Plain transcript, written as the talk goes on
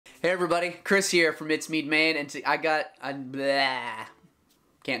Hey everybody, Chris here from It's Mead Maine, and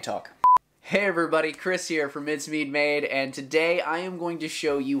can't talk. Hey everybody, Chris here from It's Mead Maine, and today I am going to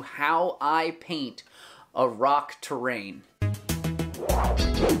show you how I paint a rock terrain.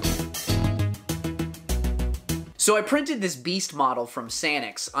 So I printed this beast model from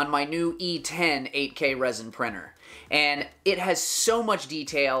Sanix on my new E10 8K resin printer. And it has so much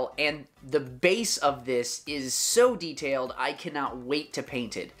detail, and the base of this is so detailed I cannot wait to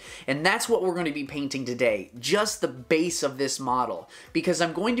paint it. And that's what we're going to be painting today, just the base of this model, because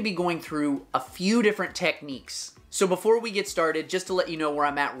I'm going to be going through a few different techniques. So before we get started, just to let you know where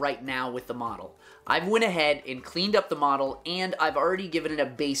I'm at right now with the model. I've went ahead and cleaned up the model, and I've already given it a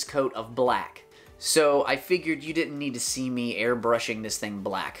base coat of black. So I figured you didn't need to see me airbrushing this thing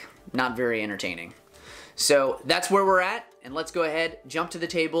black. Not very entertaining. So that's where we're at, and let's go ahead, jump to the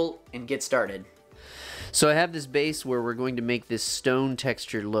table, and get started. So I have this base where we're going to make this stone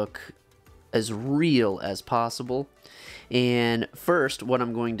texture look as real as possible. And first, what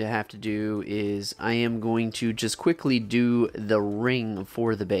I'm going to have to do is I am going to just quickly do the ring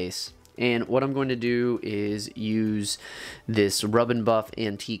for the base. And what I'm going to do is use this Rub and Buff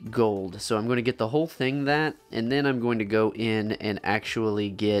Antique Gold. So I'm going to get the whole thing that, and then I'm going to go in and actually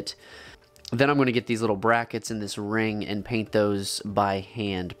get... Then I'm going to get these little brackets in this ring and paint those by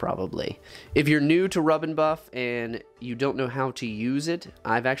hand, probably. If you're new to Rub and Buff and you don't know how to use it,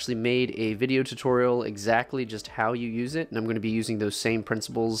 I've actually made a video tutorial exactly just how you use it, and I'm going to be using those same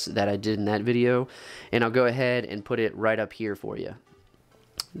principles that I did in that video, and I'll go ahead and put it right up here for you.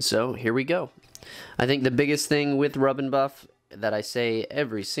 So here we go. I think the biggest thing with Rub and Buff that I say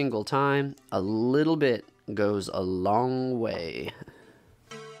every single time, a little bit goes a long way.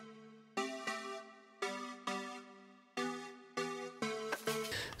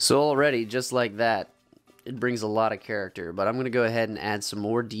 So already, just like that, it brings a lot of character, but I'm going to go ahead and add some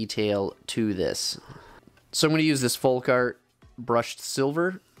more detail to this. So I'm going to use this folk art brushed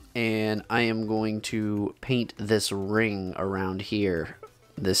silver, and I am going to paint this ring around here,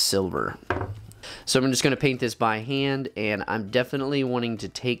 this silver. So I'm just going to paint this by hand, and I'm definitely wanting to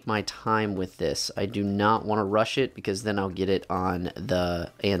take my time with this. I do not want to rush it, because then I'll get it on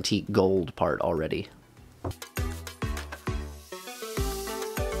the antique gold part already.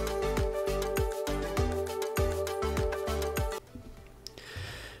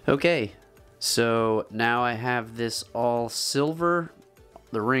 Okay, so now I have this all silver,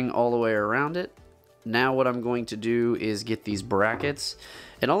 the ring all the way around it. Now what I'm going to do is get these brackets,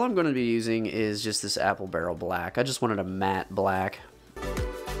 and all I'm going to be using is just this apple barrel black. I just wanted a matte black.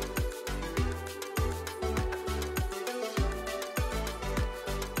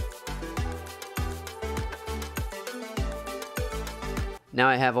 Now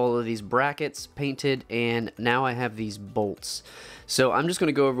I have all of these brackets painted, and now I have these bolts. So I'm just going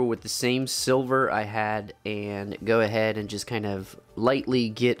to go over with the same silver I had and go ahead and just kind of lightly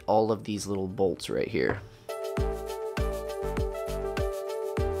get all of these little bolts right here.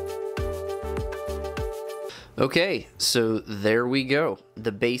 Okay, so there we go.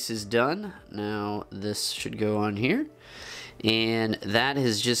 The base is done. Now this should go on here. And that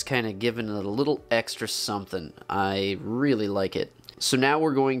has just kind of given it a little extra something. I really like it. So now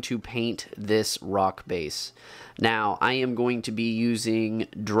we're going to paint this rock base. Now I am going to be using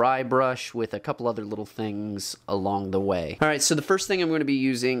dry brush with a couple other little things along the way. Alright, so the first thing I'm going to be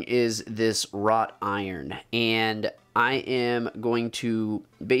using is this wrought iron, and I am going to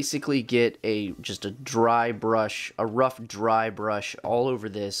basically get just a dry brush, a rough dry brush all over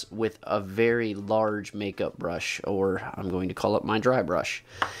this with a very large makeup brush, or I'm going to call it my dry brush.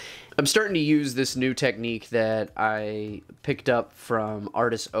 I'm starting to use this new technique that I picked up from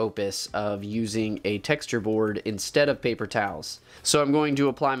Artist Opus of using a texture board instead of paper towels. So I'm going to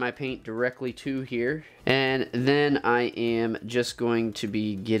apply my paint directly to here, and then I am just going to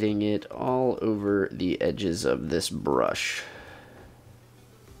be getting it all over the edges of this brush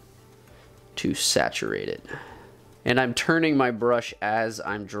to saturate it. And I'm turning my brush as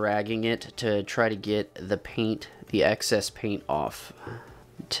I'm dragging it to try to get the paint, the excess paint off.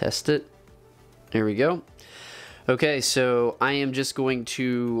 Test it. There we go. Okay, so I am just going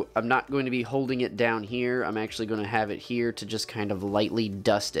to, I'm not going to be holding it down here. I'm actually going to have it here to just kind of lightly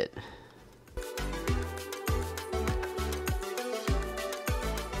dust it.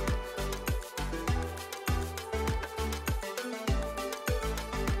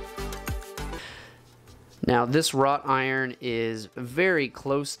 Now this wrought iron is very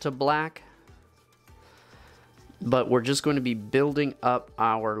close to black, but we're just going to be building up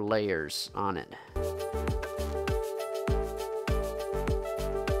our layers on it.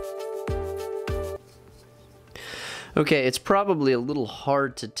 Okay, it's probably a little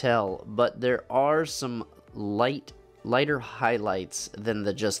hard to tell, but there are some lighter highlights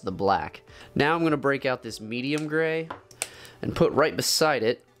than just the black. Now I'm going to break out this medium gray and put right beside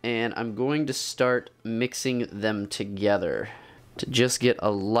it, and I'm going to start mixing them together to just get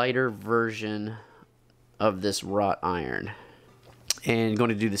a lighter version of this wrought iron. And going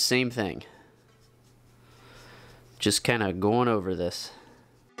to do the same thing. Just kind of going over this.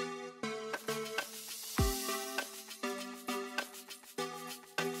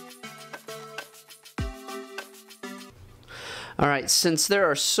 Alright, since there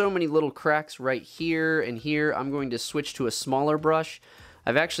are so many little cracks right here and here, I'm going to switch to a smaller brush.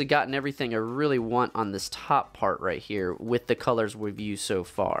 I've actually gotten everything I really want on this top part right here with the colors we've used so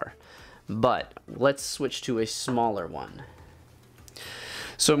far. But let's switch to a smaller one.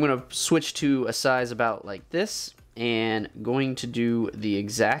 So I'm going to switch to a size about like this, and going to do the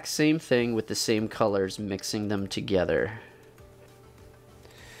exact same thing with the same colors, mixing them together.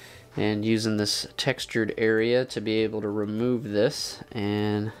 And using this textured area to be able to remove this,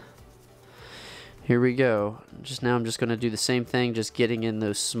 and here we go. Just now I'm just going to do the same thing, just getting in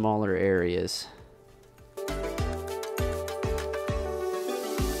those smaller areas.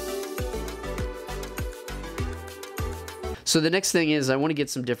 So the next thing is I want to get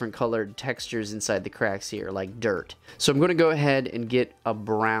some different colored textures inside the cracks here, like dirt. So I'm going to go ahead and get a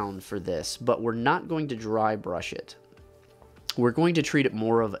brown for this, but we're not going to dry brush it. We're going to treat it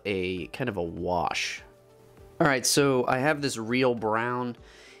more of a kind of a wash. Alright, so I have this real brown,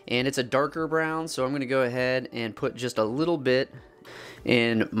 and it's a darker brown, so I'm going to go ahead and put just a little bit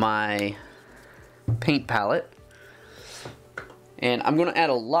in my paint palette. And I'm going to add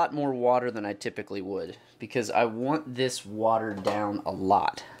a lot more water than I typically would, because I want this watered down a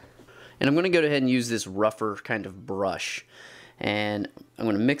lot. And I'm going to go ahead and use this rougher kind of brush. And I'm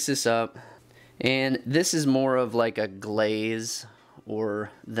going to mix this up. And this is more of like a glaze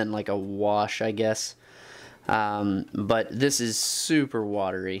than like a wash, I guess. But this is super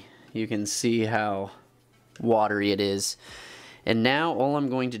watery. You can see how watery it is. And now all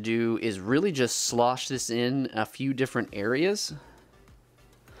I'm going to do is really just slosh this in a few different areas.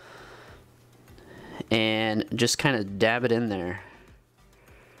 And just kind of dab it in there.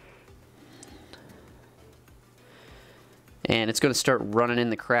 And it's going to start running in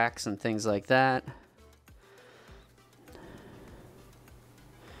the cracks and things like that.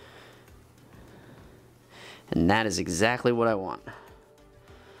 And that is exactly what I want.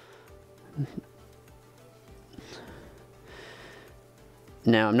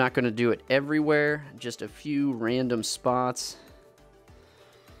 Now I'm not going to do it everywhere, just a few random spots.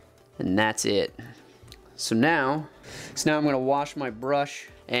 And that's it. So now I'm going to wash my brush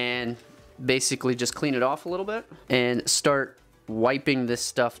and basically just clean it off a little bit and start wiping this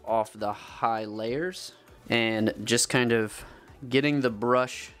stuff off the high layers and just kind of getting the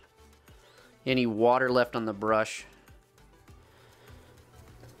brush, any water left on the brush,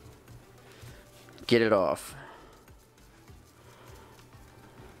 get it off.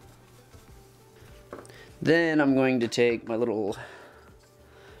 Then I'm going to take my little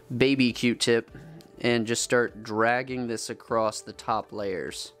baby Q-tip and just start dragging this across the top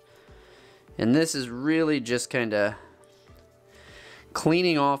layers. And this is really just kind of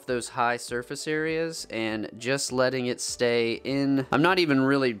cleaning off those high surface areas and just letting it stay in. I'm not even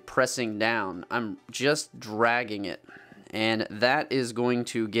really pressing down, I'm just dragging it. And that is going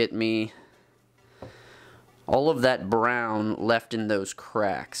to get me all of that brown left in those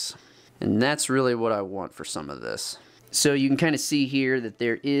cracks. And that's really what I want for some of this. So you can kind of see here that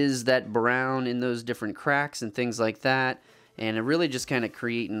there is that brown in those different cracks and things like that. And it really just kind of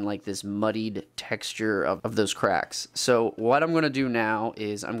creating like this muddied texture of those cracks. So what I'm going to do now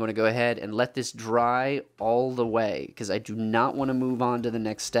is I'm going to go ahead and let this dry all the way, because I do not want to move on to the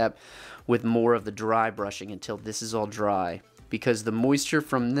next step with more of the dry brushing until this is all dry, because the moisture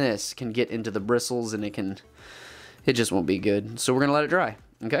from this can get into the bristles and it just won't be good. So we're going to let it dry,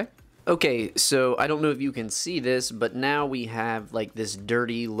 okay? Okay, so I don't know if you can see this, but now we have like this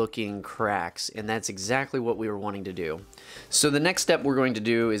dirty looking cracks, and that's exactly what we were wanting to do. So the next step we're going to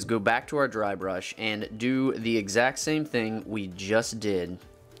do is go back to our dry brush and do the exact same thing we just did.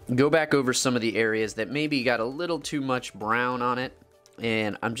 Go back over some of the areas that maybe got a little too much brown on it,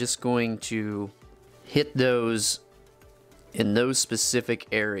 and I'm just going to hit those in those specific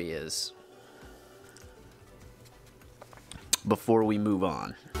areas before we move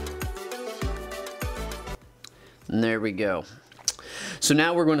on. And there we go. So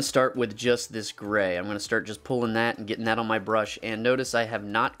now we're going to start with just this gray. I'm going to start just pulling that and getting that on my brush. And notice I have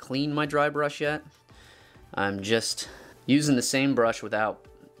not cleaned my dry brush yet. I'm just using the same brush without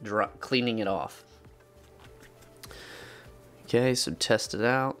cleaning it off. Okay, so test it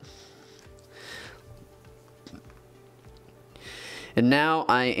out. And now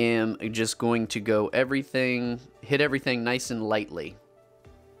I am just going to go hit everything nice and lightly.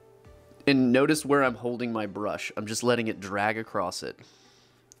 And notice where I'm holding my brush. I'm just letting it drag across it.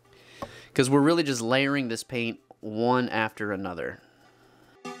 Because we're really just layering this paint one after another.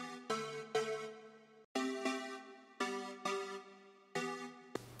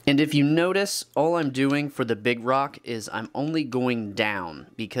 And if you notice, all I'm doing for the big rock is I'm only going down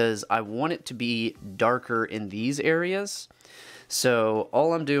because I want it to be darker in these areas. So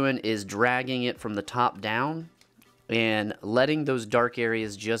all I'm doing is dragging it from the top down and letting those dark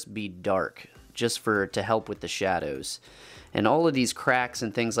areas just be dark, just to help with the shadows. And all of these cracks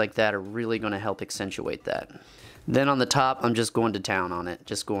and things like that are really going to help accentuate that. Then on the top, I'm just going to town on it,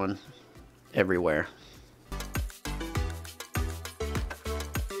 just going everywhere.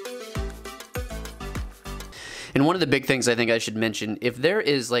 And one of the big things I think I should mention, if there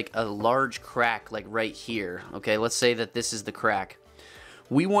is like a large crack like right here, okay, let's say that this is the crack,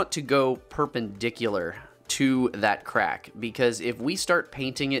 we want to go perpendicular to that crack, because if we start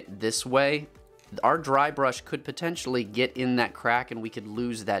painting it this way, our dry brush could potentially get in that crack and we could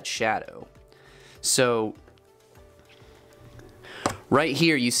lose that shadow. So right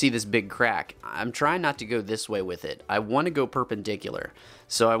here you see this big crack. I'm trying not to go this way with it. I want to go perpendicular.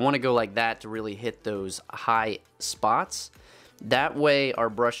 So I want to go like that to really hit those high spots. That way our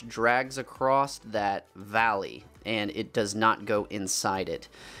brush drags across that valley and it does not go inside it.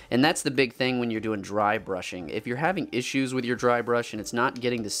 And that's the big thing when you're doing dry brushing. If you're having issues with your dry brush and it's not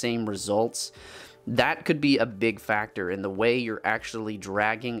getting the same results, that could be a big factor in the way you're actually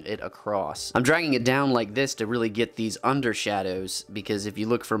dragging it across. I'm dragging it down like this to really get these under shadows, because if you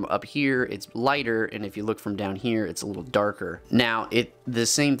look from up here, it's lighter, and if you look from down here, it's a little darker. Now, the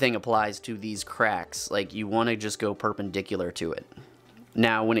same thing applies to these cracks. Like, you want to just go perpendicular to it.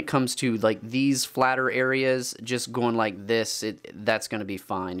 Now, when it comes to like these flatter areas, just going like this, that's going to be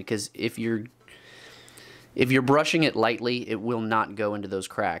fine, because if you're brushing it lightly, it will not go into those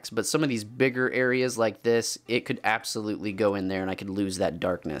cracks. But some of these bigger areas like this, it could absolutely go in there and I could lose that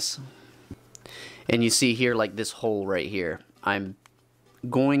darkness. And you see here, like this hole right here, I'm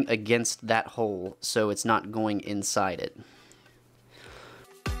going against that hole so it's not going inside it.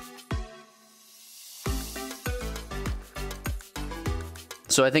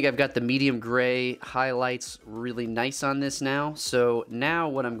 So I think I've got the medium gray highlights really nice on this now. So now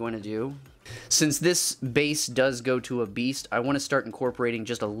what I'm going to do, since this base does go to a beast, I want to start incorporating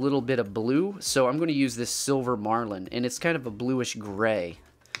just a little bit of blue. So I'm going to use this silver marlin, and it's kind of a bluish gray.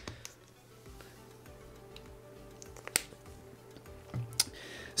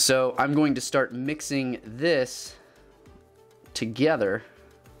 So I'm going to start mixing this together.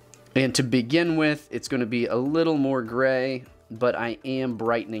 And to begin with, it's going to be a little more gray, but I am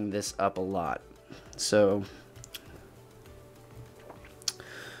brightening this up a lot. So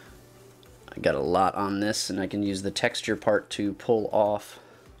I got a lot on this, and I can use the texture part to pull off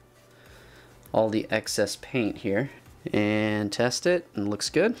all the excess paint here and test it, and it looks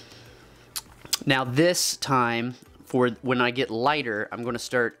good. Now this time, for when I get lighter, I'm going to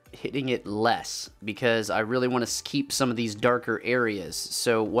start hitting it less, because I really want to keep some of these darker areas.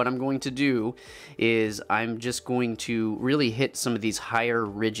 So what I'm going to do is I'm just going to really hit some of these higher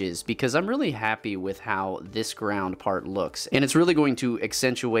ridges, because I'm really happy with how this ground part looks. And it's really going to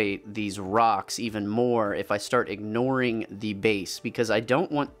accentuate these rocks even more if I start ignoring the base, because I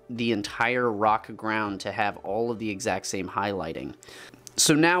don't want the entire rock ground to have all of the exact same highlighting.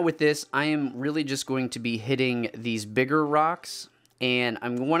 So now with this, I am really just going to be hitting these bigger rocks, and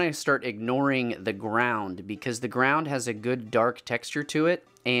I'm going to start ignoring the ground, because the ground has a good dark texture to it,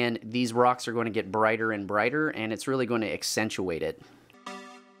 and these rocks are going to get brighter and brighter, and it's really going to accentuate it.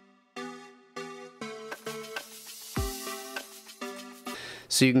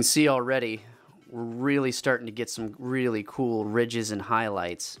 So you can see already, we're really starting to get some really cool ridges and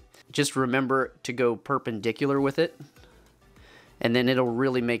highlights. Just remember to go perpendicular with it, and then it'll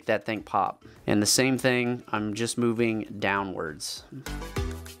really make that thing pop. And the same thing, I'm just moving downwards.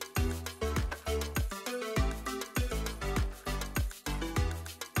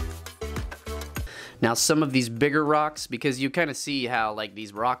 Now some of these bigger rocks, because you kind of see how like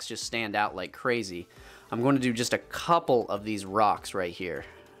these rocks just stand out like crazy, I'm going to do just a couple of these rocks right here.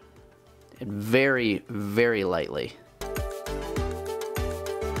 And very, very lightly.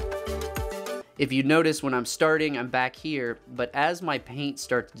 If you notice, when I'm starting, I'm back here, but as my paint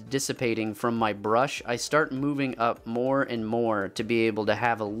starts dissipating from my brush, I start moving up more and more to be able to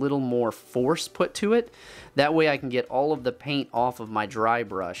have a little more force put to it. That way I can get all of the paint off of my dry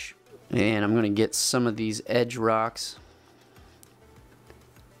brush. And I'm going to get some of these edge rocks.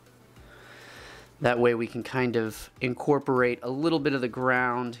 That way we can kind of incorporate a little bit of the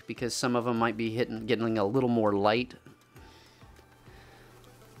ground, because some of them might be getting a little more light.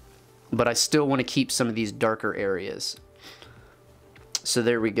 But I still want to keep some of these darker areas. So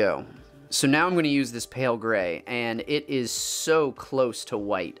there we go. So now I'm going to use this pale gray, and it is so close to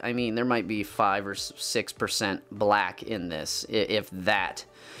white. I mean, there might be 5 or 6% black in this, if that.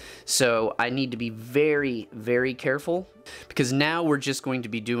 So I need to be very, very careful, because now we're just going to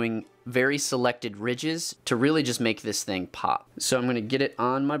be doing very selected ridges to really just make this thing pop. So I'm going to get it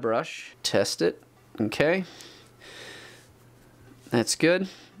on my brush, test it, okay. That's good.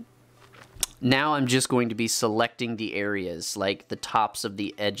 Now I'm just going to be selecting the areas, like the tops of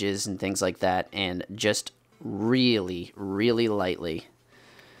the edges and things like that, and just really, really lightly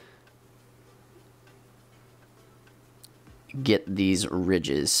get these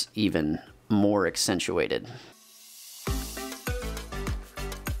ridges even more accentuated.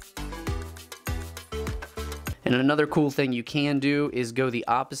 And another cool thing you can do is go the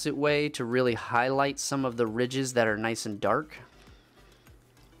opposite way to really highlight some of the ridges that are nice and dark.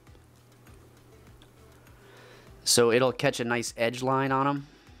 So it'll catch a nice edge line on them.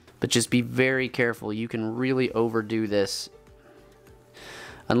 But just be very careful. You can really overdo this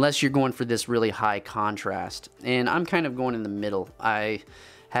unless you're going for this really high contrast. And I'm kind of going in the middle. I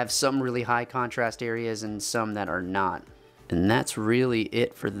have some really high contrast areas and some that are not. And that's really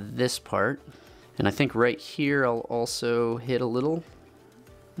it for this part. And I think right here I'll also hit a little.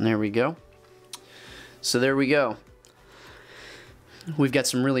 And there we go. So there we go. We've got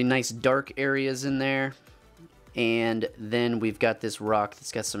some really nice dark areas in there. And then we've got this rock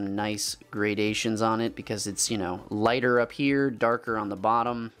that's got some nice gradations on it, because it's, you know, lighter up here, darker on the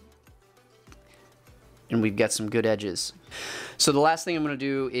bottom. And we've got some good edges. So the last thing I'm going to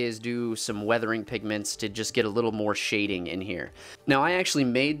do is do some weathering pigments to just get a little more shading in here. Now I actually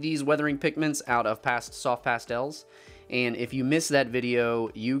made these weathering pigments out of soft pastels. And if you missed that video,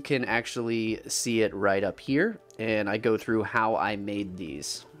 you can actually see it right up here. And I go through how I made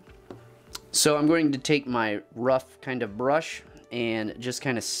these. So I'm going to take my rough kind of brush and just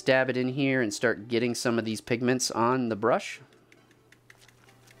kind of stab it in here and start getting some of these pigments on the brush.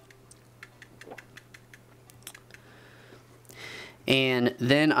 And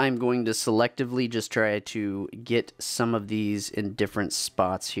then I'm going to selectively just try to get some of these in different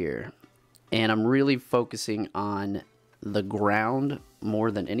spots here. And I'm really focusing on the ground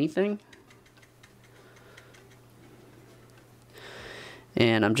more than anything.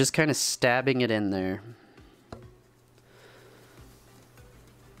 And I'm just kind of stabbing it in there,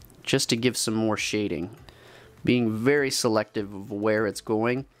 just to give some more shading. Being very selective of where it's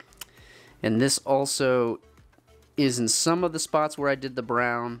going. And this also is in some of the spots where I did the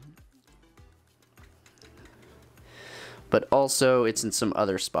brown, but also it's in some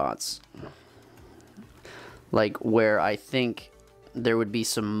other spots, like where I think there would be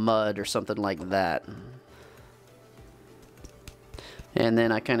some mud or something like that. And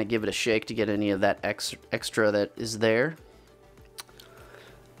then I kind of give it a shake to get any of that extra that is there.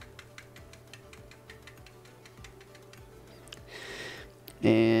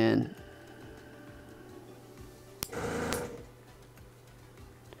 And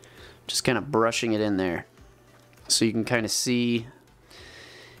just kind of brushing it in there. So you can kind of see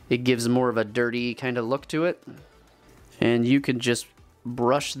it gives more of a dirty kind of look to it. And you can just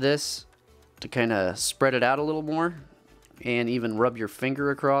brush this to kind of spread it out a little more. And even rub your finger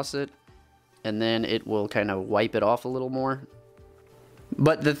across it, and then it will kind of wipe it off a little more.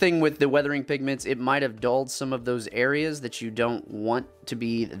 But the thing with the weathering pigments, it might have dulled some of those areas that you don't want to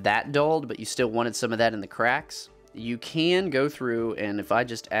be that dulled, but you still wanted some of that in the cracks. You can go through, and if I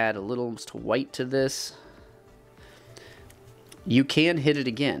just add a little white to this, you can hit it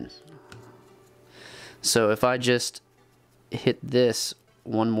again. So if I just hit this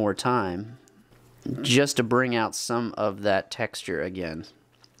one more time, just to bring out some of that texture again.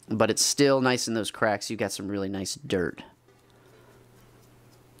 But it's still nice in those cracks. You got some really nice dirt.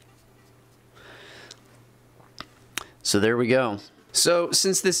 So there we go. So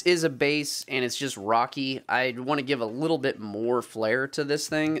since this is a base and it's just rocky, I want to give a little bit more flair to this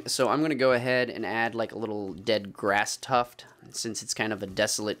thing. So I'm going to go ahead and add like a little dead grass tuft, since it's kind of a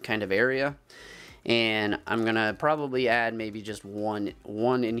desolate kind of area. And I'm gonna probably add maybe just one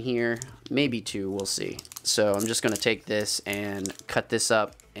in here, maybe two, we'll see. So I'm just gonna take this and cut this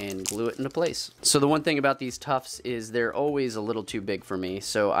up and glue it into place. So the one thing about these tufts is they're always a little too big for me,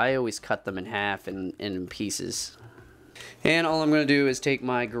 so I always cut them in half and in pieces. And all I'm gonna do is take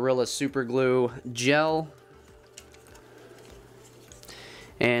my Gorilla Super Glue gel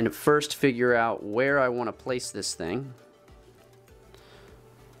and first figure out where I want to place this thing.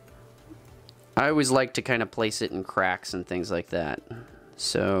 I always like to kind of place it in cracks and things like that.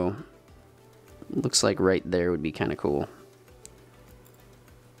 So, looks like right there would be kind of cool.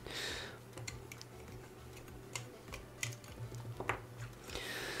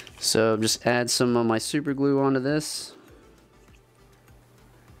 So just add some of my super glue onto this.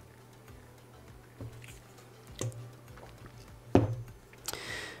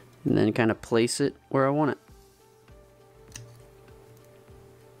 And then kind of place it where I want it.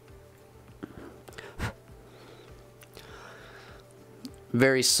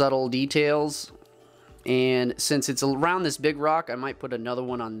 Very subtle details. And since it's around this big rock, I might put another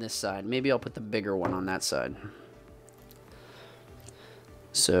one on this side. Maybe I'll put the bigger one on that side.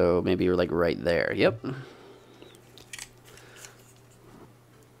 So maybe you're like right there. Yep. And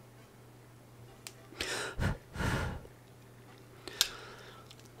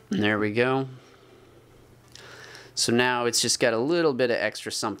there we go. So now it's just got a little bit of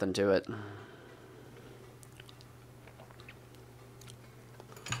extra something to it.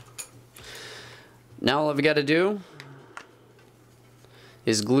 Now all I've got to do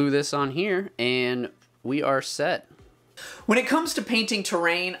is glue this on here and we are set. When it comes to painting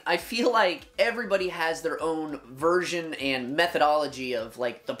terrain, I feel like everybody has their own version and methodology of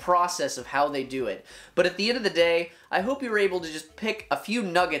like the process of how they do it. But at the end of the day, I hope you were able to just pick a few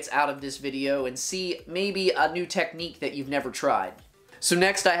nuggets out of this video and see maybe a new technique that you've never tried. So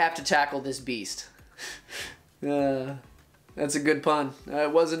next I have to tackle this beast. That's a good pun.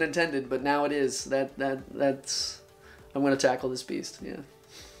 It wasn't intended, but now it is. That's I'm gonna tackle this beast, yeah.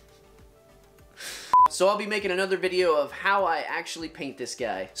 So I'll be making another video of how I actually paint this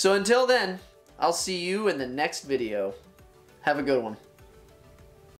guy. So until then, I'll see you in the next video. Have a good one.